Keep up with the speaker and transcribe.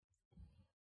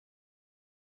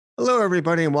Hello,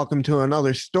 everybody, and welcome to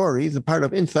another Stories, a part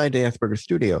of Inside the Asperger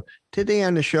Studio. Today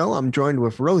on the show, I'm joined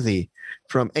with Rosie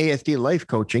from ASD Life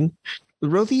Coaching.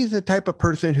 Rosie is the type of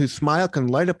person whose smile can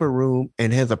light up a room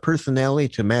and has a personality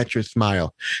to match your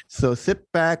smile. So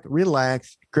sit back,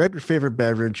 relax, grab your favorite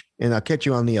beverage, and I'll catch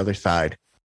you on the other side.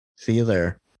 See you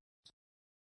there.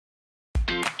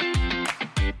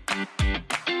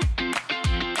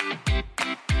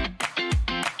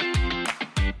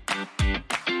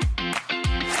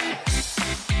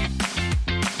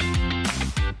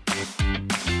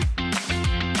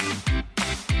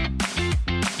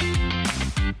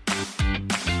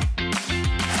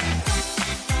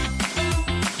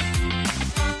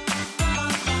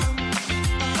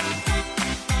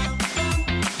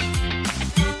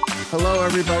 Hello,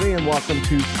 everybody, and welcome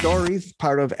to Stories,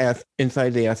 part of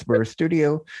Inside the Asperger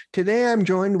Studio. Today, I'm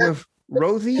joined with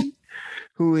Rosie,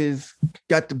 who is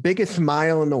got the biggest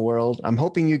smile in the world. I'm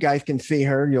hoping you guys can see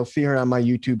her. You'll see her on my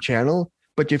YouTube channel.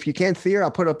 But if you can't see her,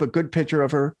 I'll put up a good picture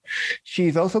of her.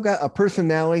 She's also got a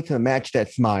personality to match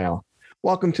that smile.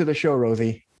 Welcome to the show,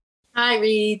 Rosie. Hi,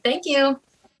 Reed. Thank you.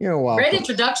 You're welcome. Great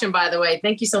introduction, by the way.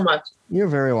 Thank you so much. You're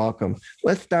very welcome.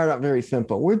 Let's start out very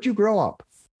simple. Where'd you grow up?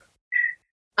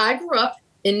 I grew up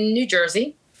in New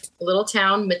Jersey, a little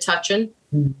town, Metuchen,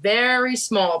 very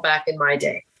small back in my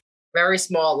day. Very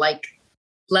small, like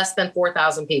less than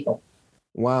 4,000 people.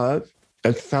 Wow,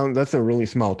 that's a really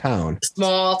small town.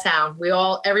 Small town.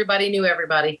 Everybody knew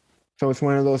everybody. So it's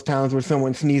one of those towns where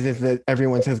someone sneezes that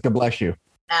everyone says, God bless you.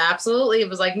 Absolutely. It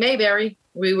was like Mayberry.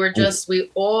 We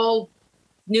all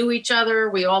knew each other.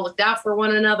 We all looked out for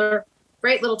one another.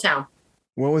 Great little town.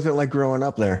 What was it like growing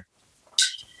up there?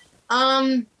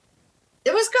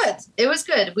 It was good. It was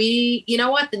good. You know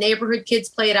what? The neighborhood kids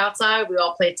played outside. We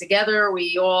all played together.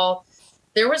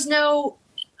 There was no,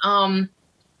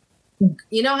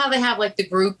 you know how they have like the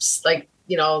groups, like,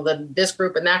 you know, this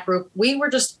group and that group. We were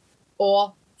just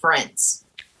all friends.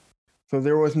 So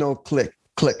there was no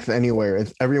cliques anywhere.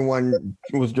 Everyone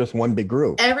was just one big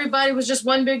group. Everybody was just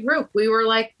one big group. We were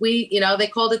like,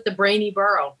 they called it the Brainy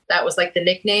Borough. That was like the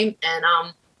nickname. And,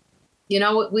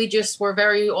 we just were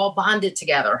very all bonded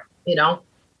together. You know,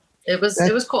 it was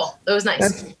cool. It was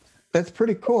nice. That's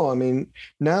pretty cool. I mean,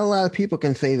 not a lot of people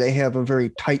can say they have a very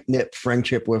tight knit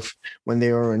friendship with when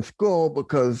they were in school,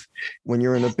 because when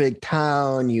you're in a big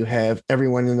town, you have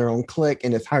everyone in their own clique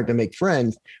and it's hard to make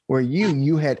friends. Where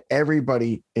you had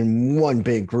everybody in one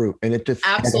big group, and it just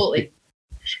absolutely.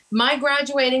 My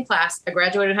graduating class, I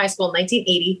graduated high school in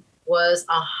 1980. Was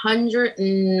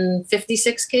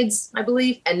 156 kids, I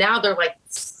believe. And now they're like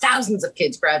thousands of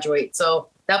kids graduate. So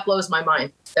that blows my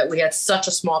mind that we had such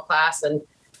a small class, and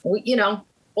we,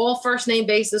 all first name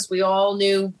basis. We all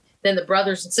knew. Then the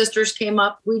brothers and sisters came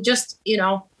up. We just, we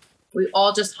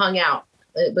all just hung out.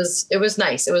 It was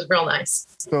nice. It was real nice.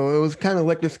 So it was kind of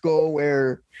like the school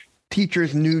where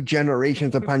teachers knew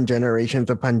generations upon generations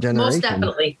upon generations.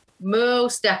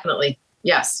 Most definitely.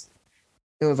 Yes.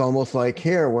 It was almost like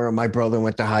here where my brother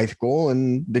went to high school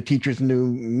and the teachers knew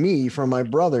me from my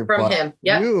brother. From him.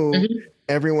 Yeah.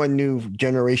 Everyone knew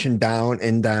generation down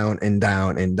and down and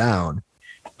down and down.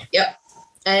 Yep.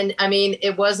 And I memean,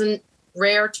 it wasn't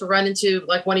rare to run into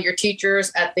like one of your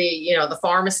teachers at the, the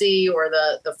pharmacy or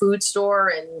the food store.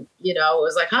 And, it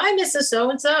was like, hi, Mrs.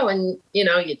 So-and-so. And,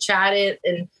 you chatted,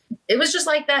 and it was just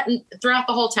like that throughout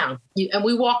the whole town. And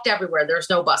we walked everywhere. There's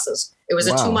no buses. It was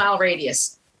a 2-mile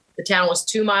radius. The town was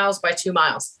 2 miles by 2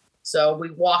 miles. So we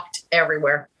walked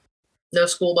everywhere. No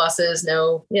school buses,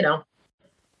 no.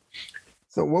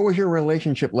 So what was your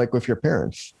relationship like with your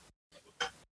parents?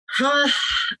 I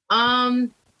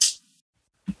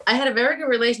had a very good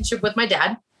relationship with my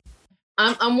dad.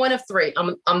 I'm one of three.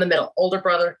 I'm the middle, older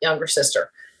brother, younger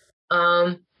sister.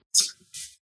 Not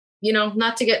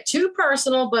to get too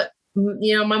personal, but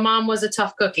my mom was a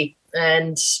tough cookie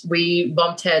and we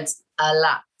bumped heads a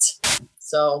lot.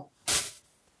 So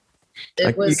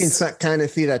you can kind of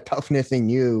see that toughness in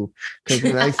you,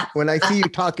 because when I see you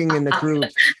talking in the group,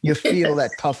 you feel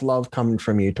that tough love coming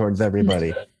from you towards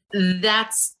everybody.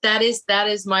 That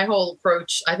is my whole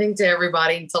approach, I think, to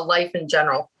everybody, to life in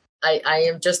general. I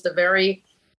am just a very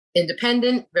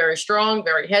independent, very strong,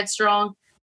 very headstrong.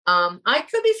 I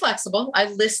could be flexible. I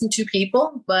listen to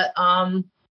people, but I'm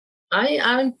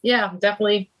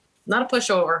definitely not a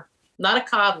pushover, not a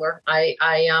coddler. I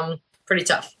am pretty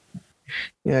tough.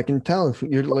 Yeah, I can tell.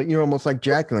 You're almost like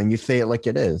Jaclyn. You say it like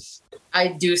it is. I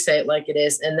do say it like it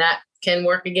is, and that can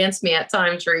work against me at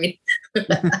times, Reed.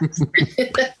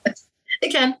 It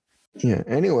can. Yeah.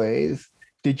 Anyways,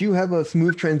 did you have a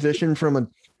smooth transition from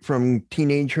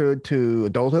teenagehood to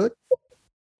adulthood?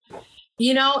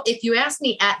 If you asked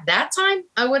me at that time,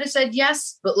 I would have said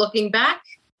yes. But looking back,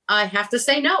 I have to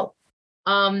say no.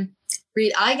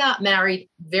 Reed, I got married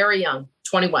very young,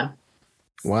 21.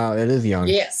 Wow, that is young.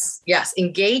 Yes.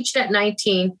 Engaged at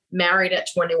 19, married at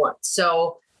 21.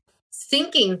 So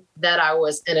thinking that I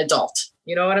was an adult,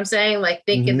 you know what I'm saying? Like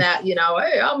thinking that,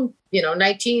 hey, I'm,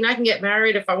 19, I can get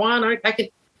married if I want. I could.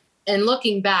 And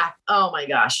looking back, oh my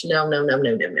gosh, no.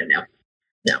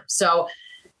 So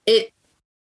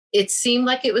it seemed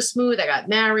like it was smooth. I got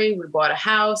married. We bought a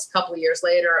house. A couple of years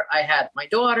later, I had my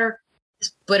daughter.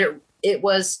 But it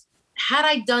was, had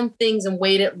I done things and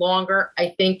waited longer, I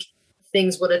think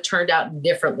things would have turned out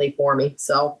differently for me.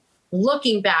 So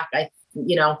looking back,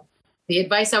 the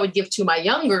advice I would give to my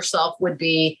younger self would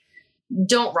be,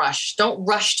 don't rush. Don't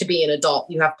rush to be an adult.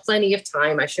 You have plenty of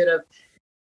time. I should have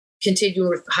continued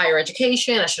with higher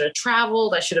education. I should have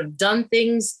traveled. I should have done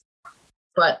things.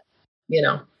 But, you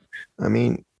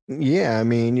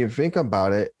think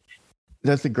about it,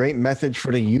 that's a great message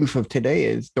for the youth of today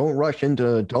is don't rush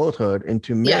into adulthood,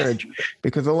 into marriage,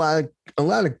 because a lot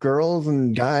of girls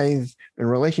and guys in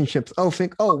relationships,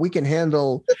 think, we can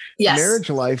handle marriage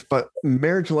life, but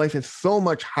marriage life is so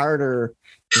much harder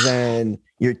than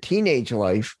your teenage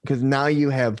life, because now you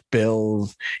have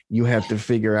bills, you have to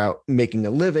figure out making a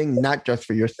living, not just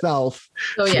for yourself,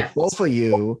 for both of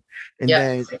you. And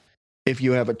then if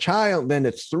you have a child, then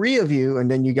it's 3 of you.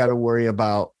 And then you got to worry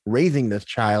about raising this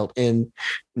child in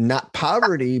not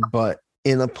poverty, but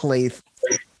in a place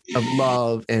of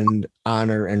love and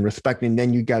honor and respect. And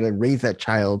then you got to raise that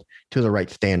child to the right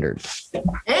standards.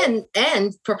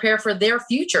 And prepare for their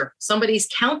future. Somebody's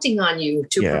counting on you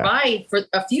to provide for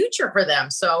a future for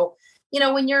them. So,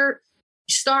 when you're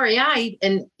starry-eyed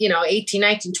and, 18,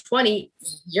 19, 20,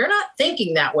 you're not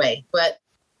thinking that way. But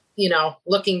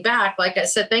looking back, like I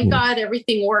said, thank God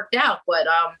everything worked out. But,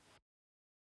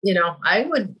 I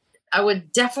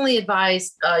would definitely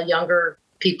advise younger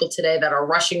people today that are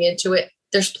rushing into it.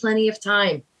 There's plenty of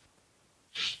time.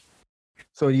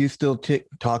 So you still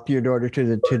talk to your daughter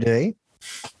today?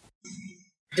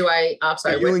 Do I? I'm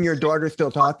sorry. Are you and your daughter still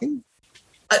talking?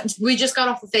 We just got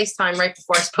off of FaceTime right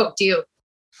before I spoke to you.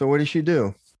 So what does she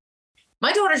do?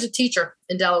 My daughter's a teacher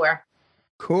in Delaware.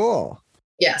 Cool.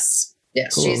 Yes.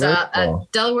 Cool. She's at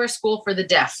Delaware School for the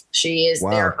Deaf. She is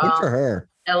their good for her.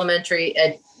 Elementary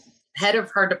head of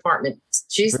her department.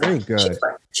 She's very good.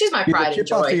 She's my pride and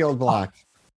joy. Off the old block.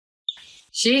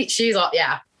 She's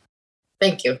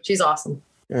Thank you. She's awesome.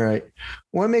 All right.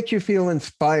 What makes you feel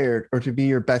inspired or to be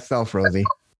your best self, Rosie?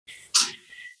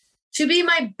 To be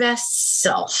my best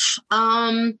self.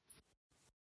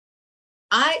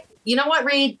 You know what,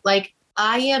 Reed? Like,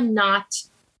 I am not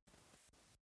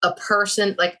a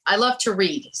person, like, I love to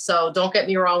read. So don't get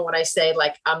me wrong when I say,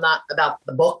 like, I'm not about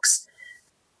the books.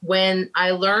 When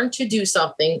I learned to do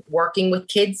something, working with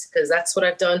kids, because that's what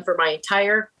I've done for my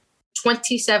entire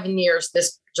 27 years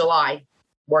this July,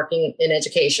 working in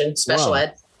education, special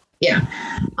ed. Yeah.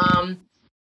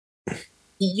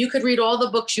 You could read all the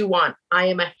books you want. I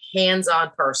am a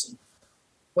hands-on person.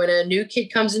 When a new kid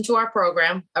comes into our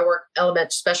program, I work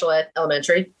special ed,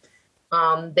 elementary.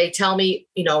 They tell me,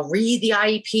 read the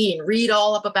IEP and read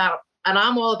all up about it. And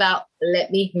I'm all about,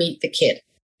 let me meet the kid.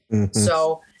 Mm-hmm.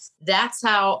 So that's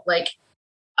how,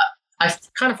 I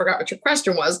kind of forgot what your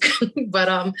question was,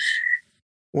 but,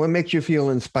 what makes you feel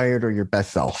inspired or your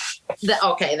best self?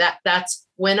 That's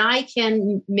when I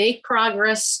can make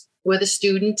progress with a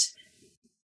student,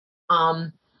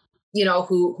 who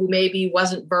maybe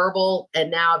wasn't verbal and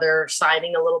now they're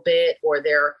signing a little bit, or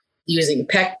they're using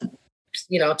PEC,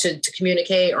 to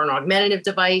communicate, or an augmentative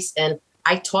device. And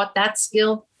I taught that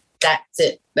skill. That's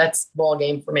it. That's ball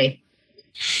game for me.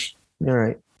 All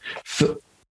right. So,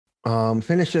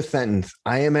 finish this sentence.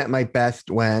 I am at my best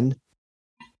when.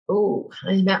 Oh,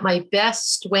 I'm at my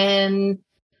best when,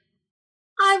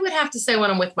 I would have to say, when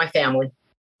I'm with my family.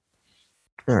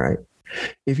 All right.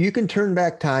 If you can turn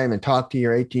back time and talk to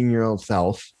your 18-year-old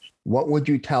self, what would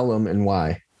you tell them and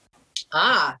why?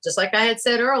 Just like I had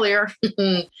said earlier,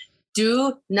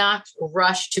 do not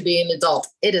rush to be an adult.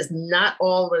 It is not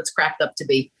all that it's cracked up to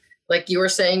be. Like you were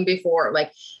saying before,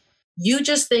 like you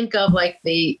just think of like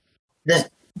the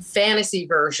fantasy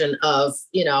version of,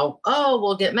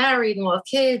 we'll get married and we'll have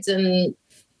kids and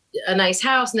a nice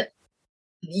house. And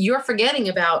you're forgetting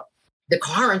about the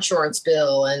car insurance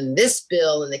bill and this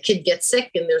bill, and the kid gets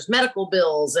sick and there's medical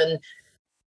bills. And,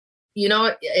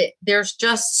 there's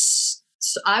just,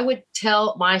 I would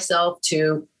tell myself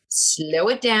to slow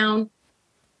it down,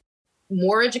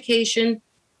 more education,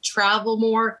 travel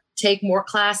more, take more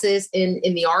classes in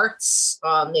the arts,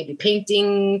 maybe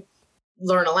painting,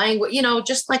 learn a language,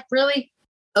 just like really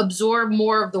absorb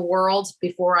more of the world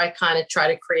before I kind of try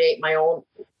to create my own.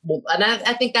 And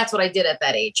I think that's what I did at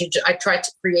that age. I tried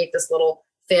to create this little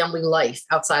family life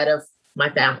outside of my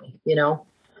family, All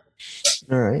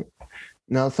right.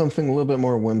 Now something a little bit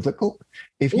more whimsical.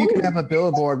 If you could have a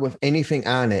billboard with anything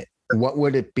on it, what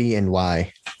would it be and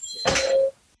why?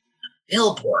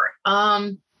 Billboard.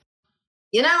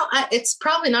 It's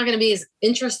probably not going to be as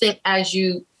interesting as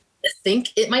you think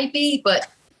it might be, but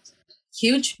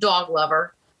huge dog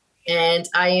lover. And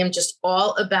I am just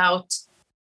all about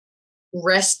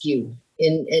rescue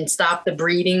and stop the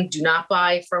breeding. Do not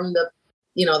buy from the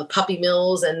puppy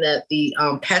mills and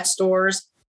the pet stores.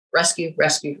 Rescue,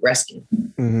 rescue, rescue.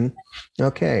 Mm-hmm.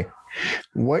 Okay.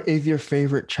 What is your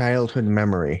favorite childhood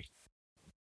memory?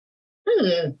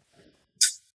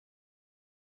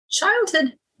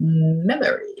 Childhood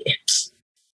memory.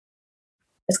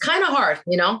 It's kind of hard,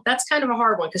 that's kind of a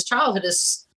hard one because childhood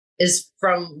is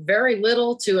from very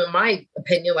little to, in my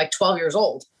opinion, like 12 years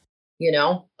old,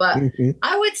 but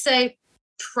I would say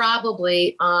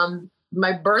probably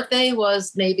my birthday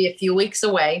was maybe a few weeks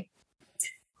away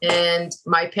and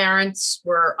my parents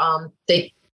were,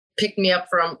 they picked me up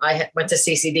from, went to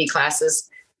CCD classes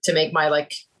to make my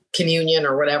like communion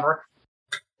or whatever.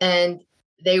 And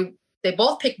they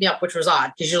both picked me up, which was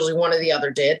odd because usually one or the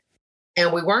other did.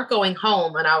 And we weren't going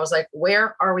home. And I was like,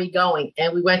 where are we going?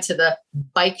 And we went to the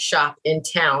bike shop in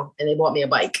town and they bought me a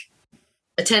bike,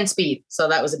 a 10-speed. So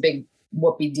that was a big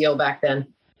whoopee deal back then.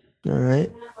 All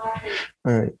right.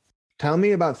 Tell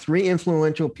me about 3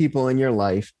 influential people in your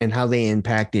life and how they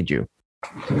impacted you.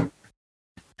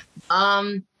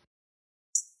 I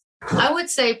would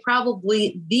say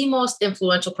probably the most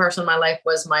influential person in my life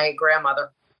was my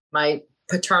grandmother, my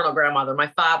paternal grandmother, my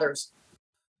father's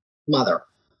mother.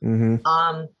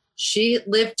 Mm-hmm. She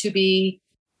lived to be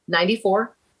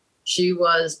 94. She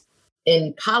was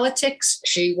in politics.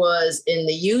 She was in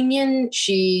the union.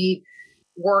 She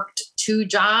worked 2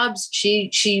 jobs.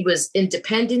 She was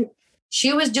independent.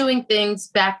 She was doing things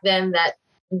back then that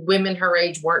women her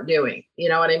age weren't doing. You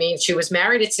know what I mean? She was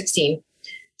married at 16.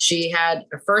 She had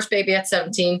her first baby at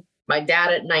 17, my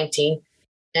dad at 19,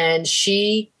 and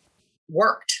she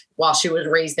worked while she was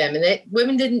raised them. And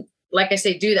women didn't, like I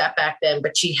say, do that back then,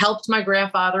 but she helped my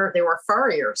grandfather. They were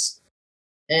furriers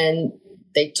and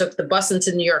they took the bus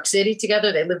into New York City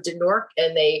together. They lived in Newark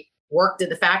and they worked in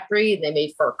the factory and they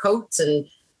made fur coats. And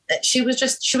she was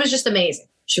just amazing.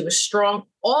 She was strong,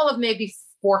 all of maybe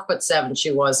 4'7"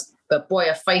 she was, but boy,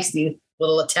 a feisty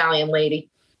little Italian lady.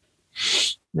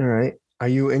 All right. Are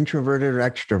you introverted or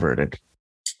extroverted?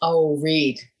 Oh,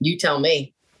 Reed, you tell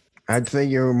me. I'd say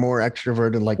you're more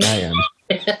extroverted like I am.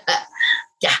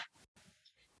 Yeah.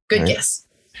 Good guess.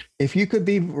 If you could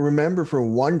be remembered for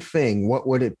one thing, what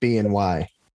would it be and why?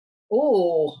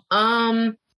 Oh,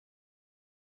 I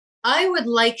would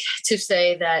like to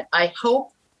say that I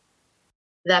hope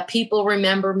that people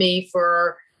remember me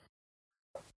for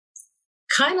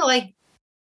kind of like,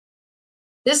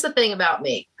 this is the thing about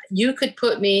me. You could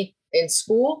put me in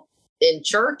school, in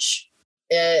church,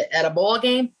 at a ball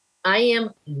game. I am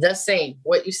the same.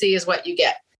 What you see is what you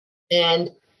get.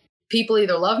 And people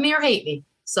either love me or hate me.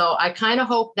 So I kind of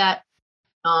hope that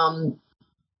I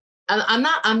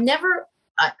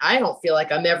don't feel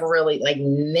like I'm ever really like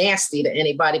nasty to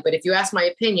anybody, but if you ask my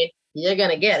opinion, you're going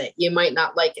to get it. You might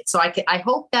not like it. So I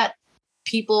hope that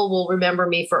people will remember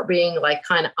me for being like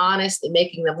kind of honest and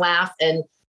making them laugh and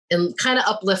kind of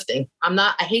uplifting.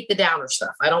 I hate the downer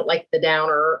stuff. I don't like the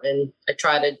downer and I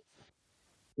try to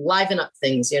liven up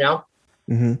things,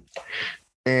 Mm-hmm.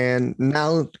 And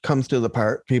now comes to the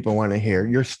part people want to hear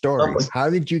your story.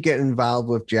 How did you get involved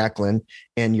with Jaclyn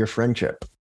and your friendship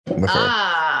with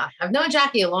her? I've known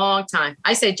Jackie a long time.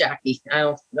 I say Jackie. I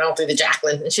don't do the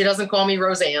Jaclyn, and she doesn't call me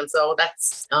Roseanne. So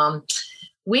that's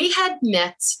we had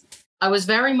met. I was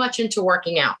very much into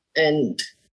working out and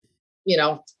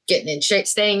getting in shape,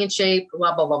 staying in shape,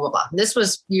 blah blah blah blah blah. This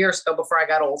was years ago before I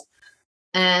got old.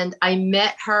 And I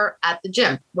met her at the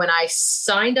gym. When I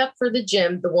signed up for the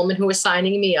gym, the woman who was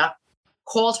signing me up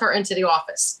called her into the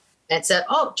office and said,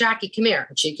 "Oh, Jackie, come here."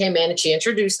 And she came in and she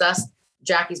introduced us.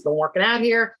 "Jackie's been working out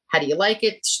here. How do you like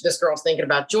it? This girl's thinking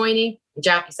about joining." And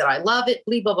Jackie said, "I love it."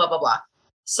 Blah, blah, blah, blah, blah.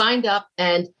 Signed up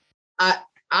and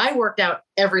I worked out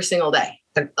every single day,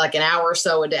 like an hour or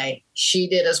so a day. She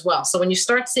did as well. So when you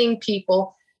start seeing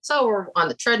people, so we're on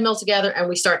the treadmill together and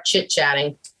we start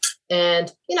chit-chatting.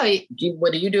 And,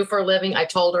 what do you do for a living? I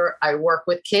told her I work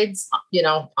with kids,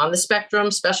 on the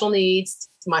spectrum, special needs,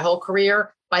 my whole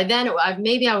career. By then,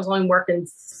 I was only working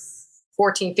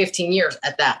 14, 15 years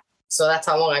at that. So that's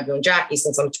how long I've known Jackie,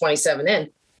 since I'm 27 in.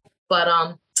 But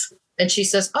And she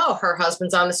says, oh, her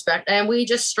husband's on the spectrum. And we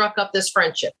just struck up this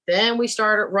friendship. Then we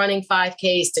started running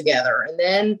 5Ks together. And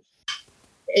then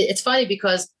it's funny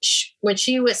because when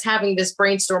she was having this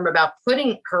brainstorm about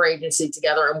putting her agency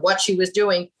together and what she was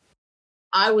doing,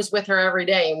 I was with her every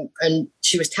day. And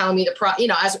she was telling me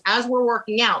as we're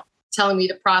working out, telling me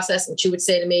the process. And she would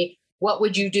say to me, what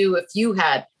would you do if you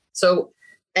had? So,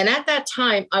 and at that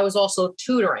time, I was also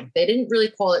tutoring. They didn't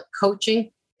really call it coaching.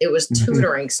 It was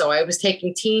tutoring. So I was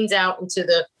taking teens out into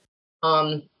the,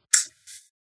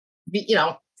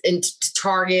 into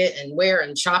Target and where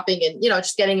and shopping and,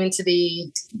 just getting into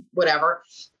the whatever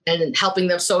and helping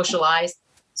them socialize.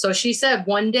 So she said,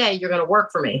 one day you're going to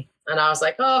work for me. And I was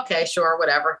like, oh, okay, sure,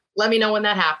 whatever. Let me know when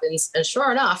that happens. And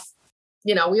sure enough,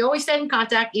 we always stayed in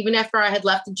contact, even after I had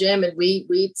left the gym, and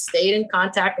we stayed in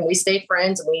contact and we stayed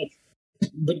friends, and we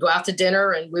would go out to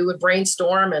dinner and we would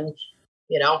brainstorm and,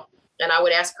 and I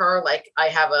would ask her, like, I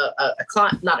have a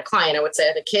client, not a client, I would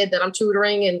say the kid that I'm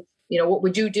tutoring, and, what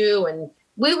would you do? And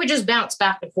we would just bounce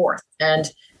back and forth.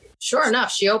 And sure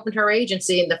enough, she opened her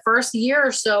agency. In the first year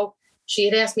or so, she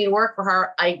had asked me to work for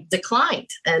her. I declined.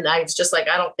 And I was just like,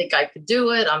 I don't think I could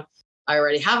do it. I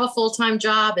already have a full-time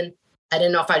job and I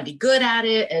didn't know if I'd be good at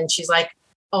it. And she's like,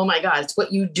 oh my God, it's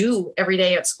what you do every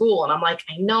day at school. And I'm like,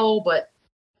 I know, but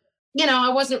I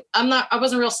wasn't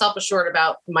real self-assured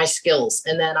about my skills.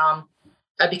 And then I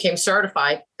became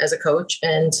certified as a coach,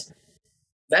 and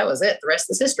that was it. The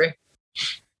rest is history.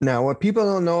 Now, what people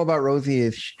don't know about Rosie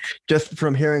is just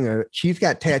from hearing her, she's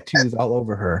got tattoos all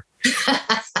over her.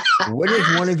 What is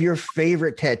one of your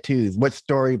favorite tattoos? What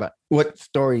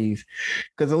stories?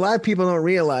 Because a lot of people don't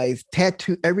realize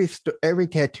every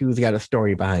tattoo's got a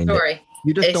story behind it.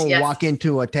 You just don't walk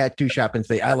into a tattoo shop and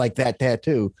say, I like that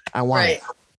tattoo. I want it.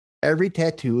 Every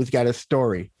tattoo has got a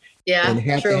story. Yeah. And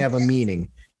has to have a meaning.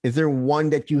 Is there one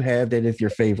that you have that is your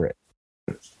favorite?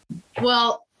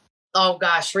 Well, oh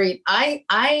gosh, Reed,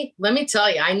 I let me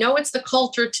tell you, I know it's the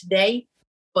culture today,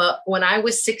 but when I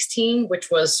was 16,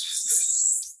 which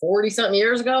was 40 something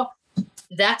years ago,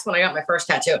 that's when I got my first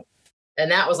tattoo. And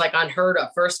that was like unheard of.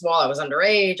 First of all, I was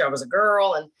underage. I was a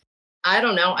girl, and I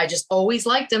don't know. I just always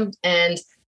liked them. And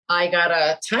I got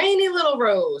a tiny little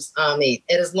rose on me.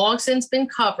 It has long since been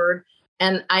covered.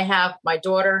 And I have my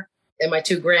daughter and my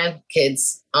two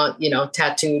grandkids,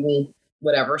 tattooed and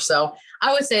whatever. So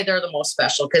I would say they're the most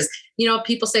special because,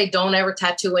 people say don't ever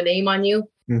tattoo a name on you.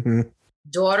 Mm-hmm.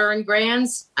 Daughter and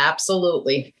grands,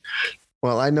 absolutely.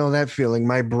 Well, I know that feeling.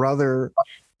 My brother,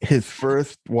 his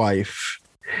first wife,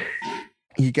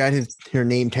 he got her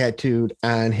name tattooed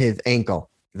on his ankle.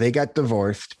 They got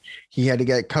divorced. He had to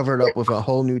get covered up with a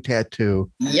whole new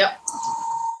tattoo. Yep.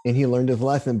 And he learned his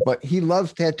lesson. But he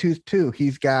loves tattoos too.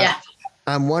 He's got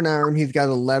on one arm, he's got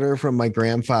a letter from my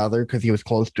grandfather because he was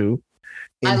close to.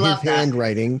 In his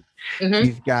handwriting,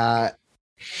 he's got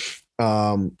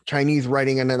Chinese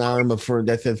writing on an arm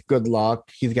that says good luck.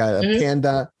 He's got a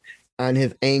panda on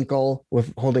his ankle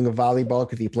with holding a volleyball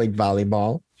because he played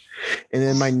volleyball. And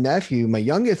then my nephew, my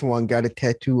youngest one, got a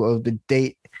tattoo of the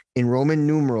date in Roman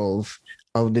numerals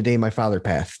of the day my father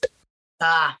passed.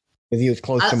 Because he was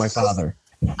close to my father.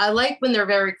 I like when they're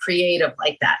very creative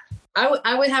like that.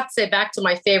 I would have to say back to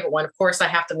my favorite one. Of course, I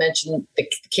have to mention the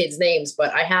kids' names,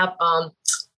 but I have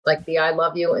like the I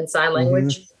love you in sign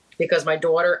language because my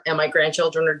daughter and my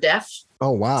grandchildren are deaf.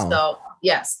 Oh, wow. So,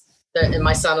 yes. And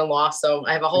my son-in-law. So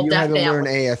I have a whole deaf family. You had to learn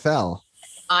ASL.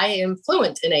 I am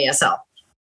fluent in ASL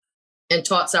and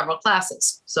taught several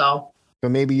classes. So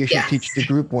maybe you should teach the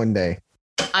group one day.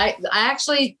 I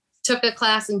actually took a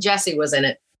class and Jesse was in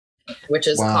it, which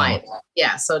is a client.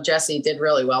 Yeah. So Jesse did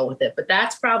really well with it, but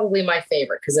that's probably my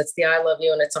favorite because it's the I love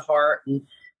you and it's a heart.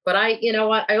 But you know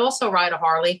what? I also ride a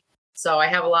Harley. So I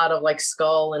have a lot of like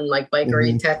skull and like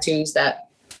bikery tattoos that,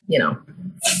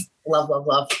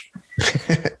 love.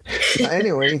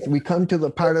 Anyways, we come to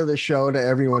the part of the show that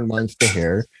everyone wants to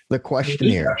hear, the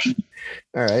questionnaire.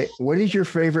 All right. What is your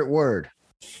favorite word?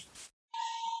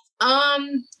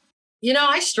 I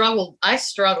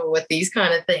struggle with these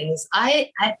kind of things.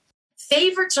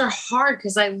 Favorites are hard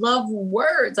because I love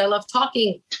words. I love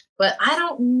talking, but I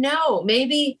don't know,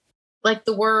 maybe like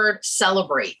the word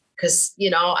celebrate. Cause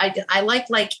I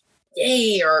like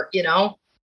yay, or,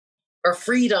 or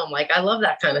freedom. Like I love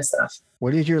that kind of stuff.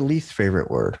 What is your least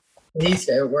favorite word? Least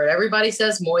favorite word. Everybody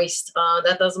says moist.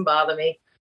 That doesn't bother me.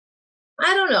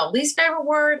 I don't know. Least favorite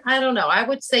word. I don't know. I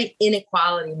would say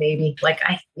inequality, maybe.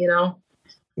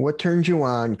 What turns you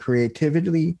on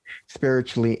creatively,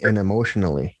 spiritually, and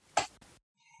emotionally?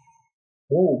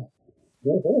 Ooh.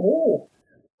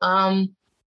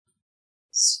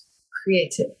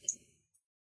 Creativity.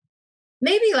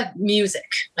 maybe like music.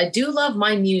 I do love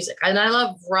my music, and I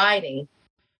love riding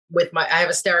with I have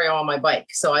a stereo on my bike.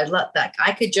 So I love that.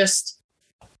 I could just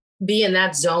be in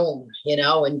that zone,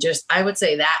 and just, I would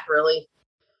say that really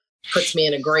puts me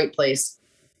in a great place.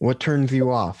 What turns you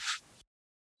off?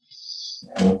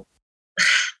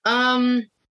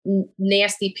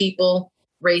 Nasty people,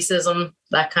 racism,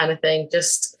 that kind of thing.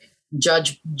 Just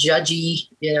judgy,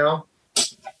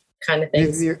 kind of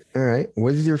things. All right.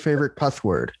 What is your favorite cuss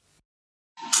word?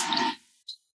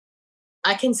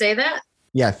 I can say that?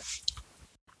 Yes.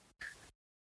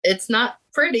 It's not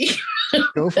pretty.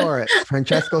 Go for it.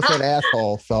 Francesco said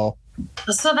asshole, so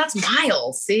that's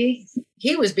Miles. See,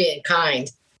 he was being kind.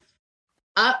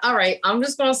 All right, I'm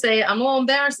just gonna say I'm a little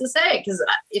embarrassed to say it, because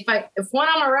if when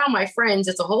I'm around my friends,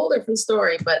 it's a whole different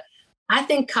story. But I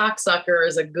think cocksucker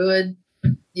is a good,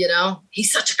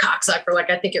 he's such a cocksucker. Like,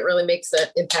 I think it really makes an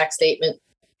impact statement.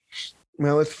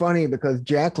 Well, it's funny because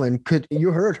Jaclyn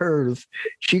you heard hers.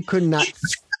 She could not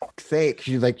say it.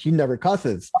 She's like, she never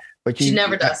cusses, but she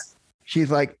never does.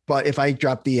 She's like, but if I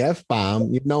drop the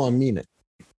F-bomb, I mean it.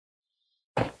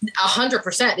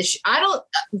 100%. I don't,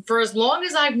 for as long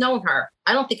as I've known her,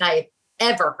 I don't think I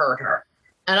ever heard her.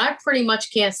 And I pretty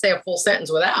much can't say a full sentence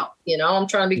without, I'm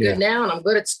trying to be good now, and I'm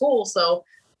good at school. So,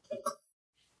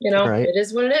 right. It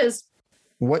is what it is.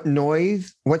 What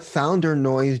sound or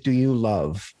noise do you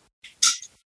love?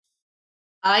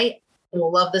 I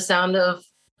love the sound of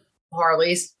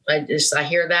Harleys. I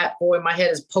hear that. Boy, my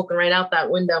head is poking right out that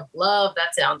window. Love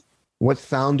that sound. What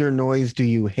sound or noise do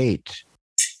you hate?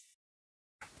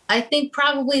 I think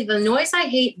probably the noise I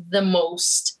hate the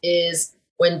most is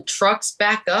when trucks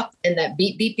back up and that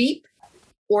beep, beep, beep,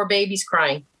 or babies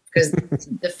crying. Because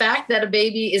the fact that a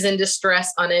baby is in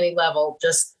distress on any level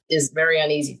just is very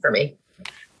uneasy for me.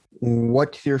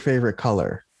 What's your favorite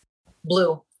color?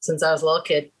 Blue, since I was a little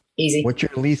kid. Easy. What's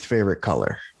your least favorite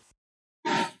color?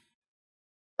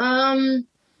 I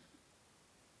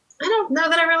don't know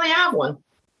that I really have one.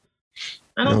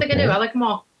 I don't think I do. I like them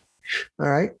all. All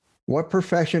right. What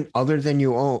profession other than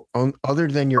your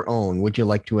own would you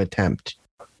like to attempt?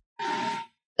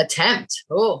 Attempt?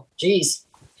 Oh, geez.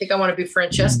 I think I want to be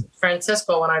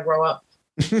Francesco when I grow up.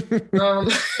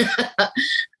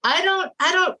 I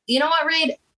don't. You know what,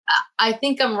 Reed? I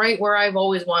think I'm right where I've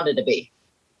always wanted to be.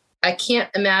 I can't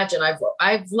imagine.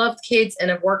 I've loved kids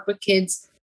and I've worked with kids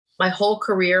my whole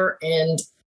career, and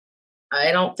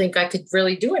I don't think I could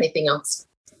really do anything else.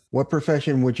 What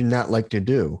profession would you not like to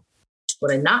do?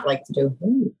 Would I not like to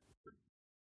do?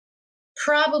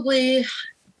 Probably,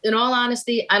 in all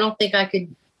honesty, I don't think I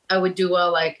would do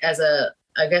well, like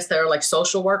I guess they're like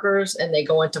social workers, and they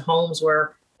go into homes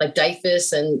where like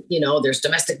DIFUS and, there's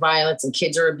domestic violence and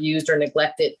kids are abused or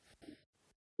neglected.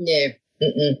 Yeah.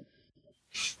 Mm-mm.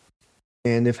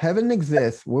 And if heaven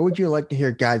exists, what would you like to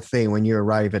hear God say when you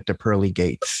arrive at the pearly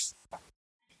gates?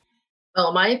 Well,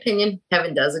 in my opinion,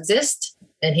 heaven does exist.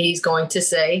 And he's going to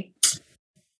say,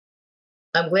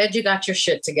 I'm glad you got your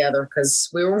shit together,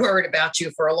 because we were worried about you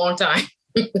for a long time.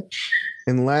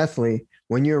 And lastly,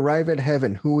 when you arrive at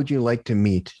heaven, who would you like to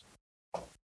meet?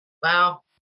 Wow.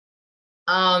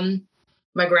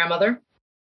 My grandmother,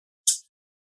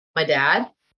 my dad,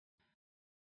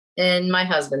 and my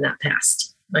husband that passed.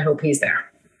 I hope he's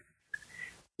there.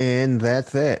 And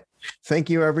that's it. Thank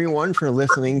you, everyone, for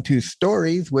listening to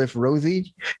Stories with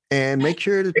Rosie. And make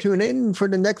sure to tune in for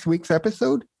the next week's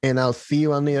episode. And I'll see you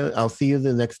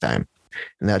the next time.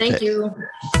 And that's it. Thank you.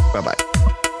 Bye-bye.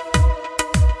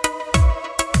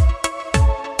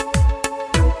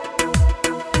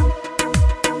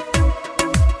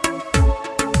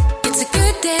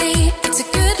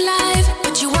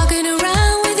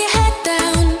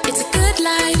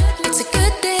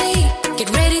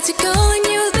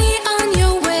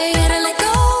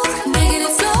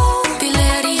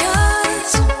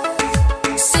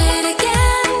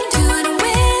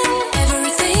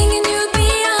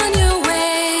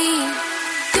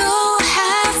 Go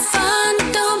have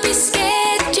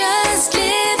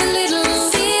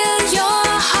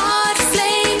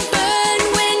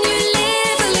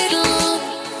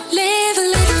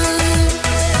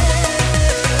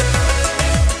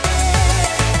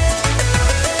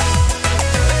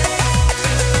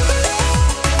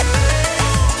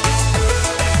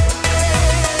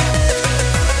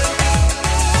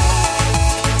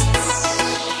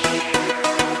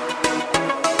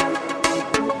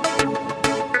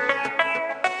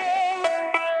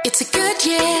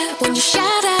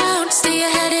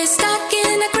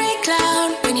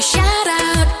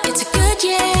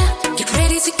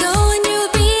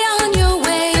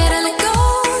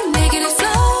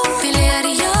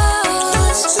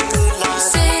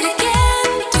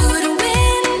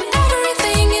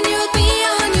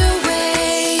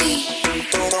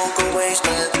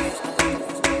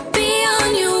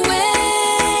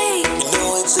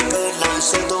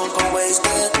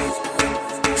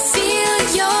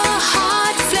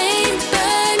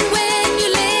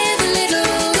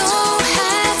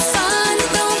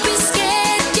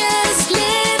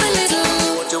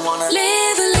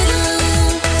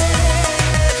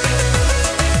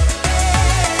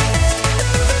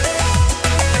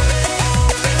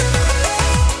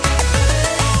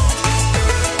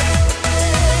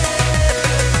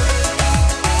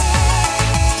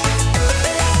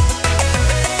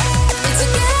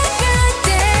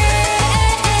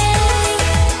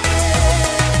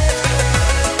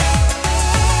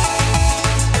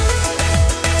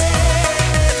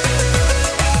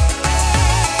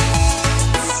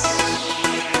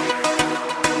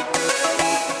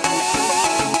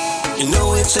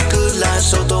it's a good life,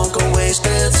 so don't go waste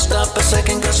it. Stop a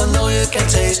second, cause I know you can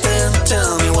taste it.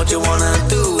 Tell me what you wanna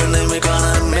do, and then we're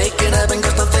gonna make it happen,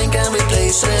 cause nothing can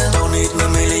replace it.